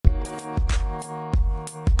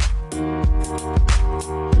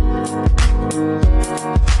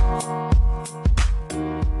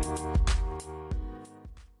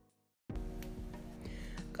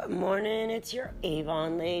It's your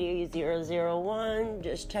Avon Lady 001,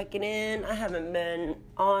 just checking in. I haven't been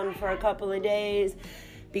on for a couple of days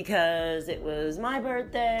because it was my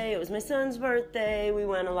birthday, it was my son's birthday. We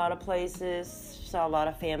went a lot of places, saw a lot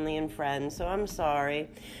of family and friends, so I'm sorry.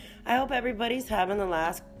 I hope everybody's having the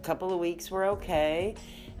last couple of weeks were okay,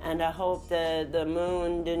 and I hope that the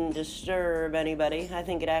moon didn't disturb anybody. I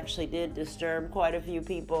think it actually did disturb quite a few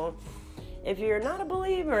people. If you're not a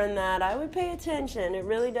believer in that, I would pay attention. It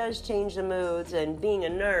really does change the moods. And being a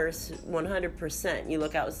nurse, 100%, you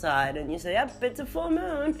look outside and you say, yep, it's a full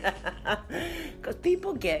moon. Because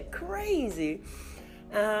people get crazy.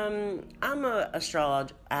 I'm a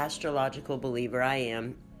astrological believer. I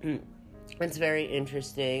am. It's very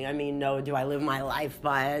interesting. I mean, no, do I live my life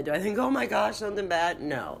by it? Do I think, oh my gosh, something bad?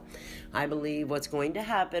 No. I believe what's going to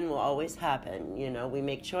happen will always happen. You know, we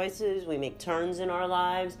make choices, we make turns in our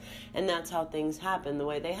lives, and that's how things happen the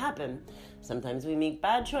way they happen. Sometimes we make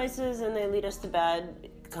bad choices and they lead us to bad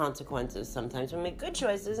consequences. Sometimes we make good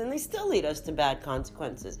choices and they still lead us to bad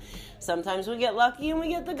consequences. Sometimes we get lucky and we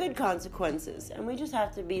get the good consequences, and we just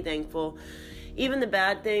have to be thankful. Even the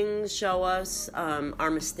bad things show us our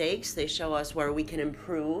mistakes. They show us where we can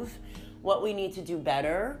improve, what we need to do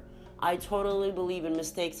better. I totally believe in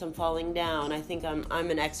mistakes and falling down. I think I'm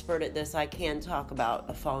an expert at this. I can talk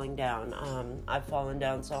about falling down. I've fallen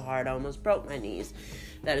down so hard I almost broke my knees.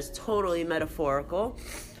 That is totally metaphorical.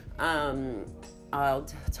 I'll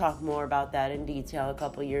talk more about that in detail a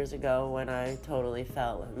couple years ago when I totally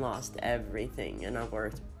fell and lost everything. And I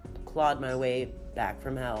clawed my way back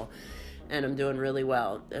from hell. And I'm doing really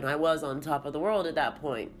well. And I was on top of the world at that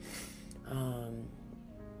point.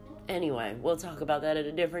 Anyway, we'll talk about that at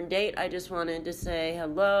a different date. I just wanted to say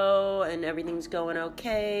hello and everything's going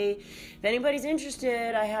okay. If anybody's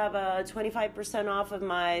interested, I have 25% off of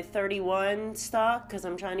my 31 stock because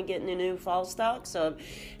I'm trying to get into new fall stock. So if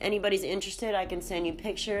anybody's interested, I can send you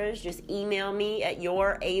pictures. Just email me at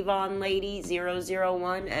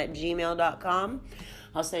youravonlady001@gmail.com.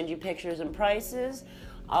 I'll send you pictures and prices.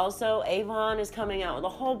 Also, Avon is coming out with a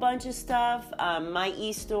whole bunch of stuff. My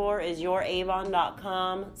e-store is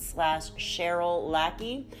youravon.com/Cheryl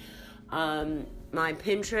Lackey. My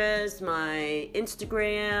Pinterest, my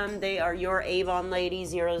Instagram, they are Your Avon Lady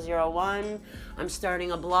 001. I'm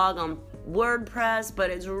starting a blog on WordPress, but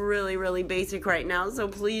it's really, really basic right now, so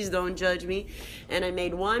please don't judge me. And I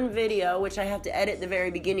made one video, which I have to edit the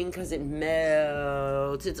very beginning because it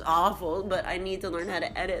melts. It's awful, but I need to learn how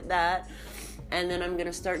to edit that. And then I'm going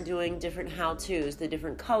to start doing different how-tos, the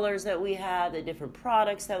different colors that we have, the different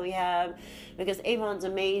products that we have, because Avon's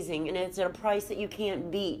amazing, and it's at a price that you can't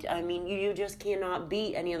beat. I mean, you just cannot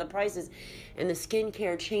beat any of the prices. And the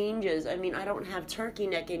skincare changes. I mean, I don't have turkey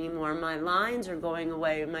neck anymore. My lines are going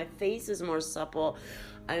away. My face is more supple.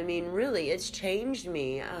 I mean, really, it's changed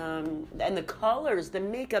me. And the colors, the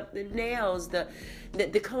makeup, the nails, the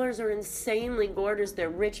colors are insanely gorgeous.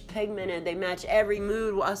 They're rich, pigmented. They match every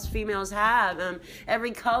mood us females have.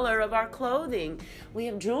 Every color of our clothing. We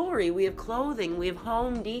have jewelry. We have clothing. We have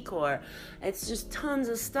home decor. It's just tons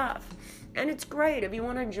of stuff. And it's great. If you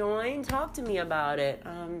want to join, talk to me about it.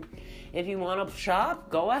 If you want to shop,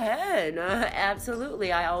 go ahead.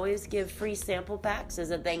 Absolutely. I always give free sample packs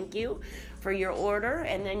as a thank you for your order.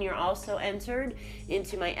 And then you're also entered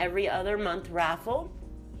into my every other month raffle,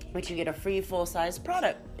 which you get a free full-size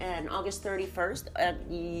product. And August 31st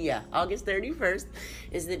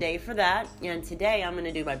is the day for that. And today I'm going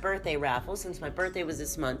to do my birthday raffle. Since my birthday was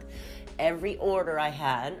this month, every order I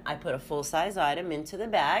had, I put a full-size item into the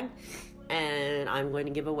bag. And I'm going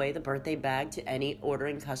to give away the birthday bag to any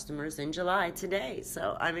ordering customers in July today.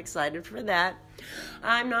 So I'm excited for that.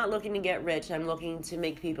 I'm not looking to get rich. I'm looking to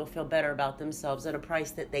make people feel better about themselves at a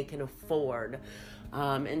price that they can afford.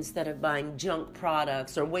 Instead of buying junk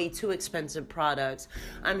products or way too expensive products.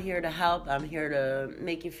 I'm here to help. I'm here to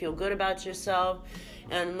make you feel good about yourself.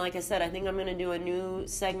 And like I said, I think I'm going to do a new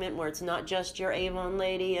segment where it's not just Your Avon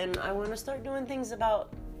Lady. And I want to start doing things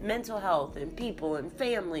about mental health and people and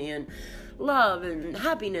family and love and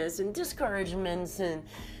happiness and discouragements and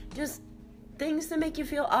just things to make you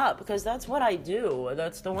feel up, because that's what I do.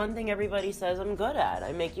 That's the one thing everybody says I'm good at.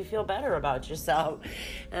 I make you feel better about yourself.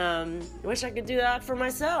 Wish I could do that for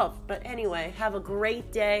myself. But anyway, have a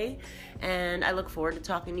great day, and I look forward to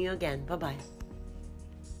talking to you again. Bye-bye.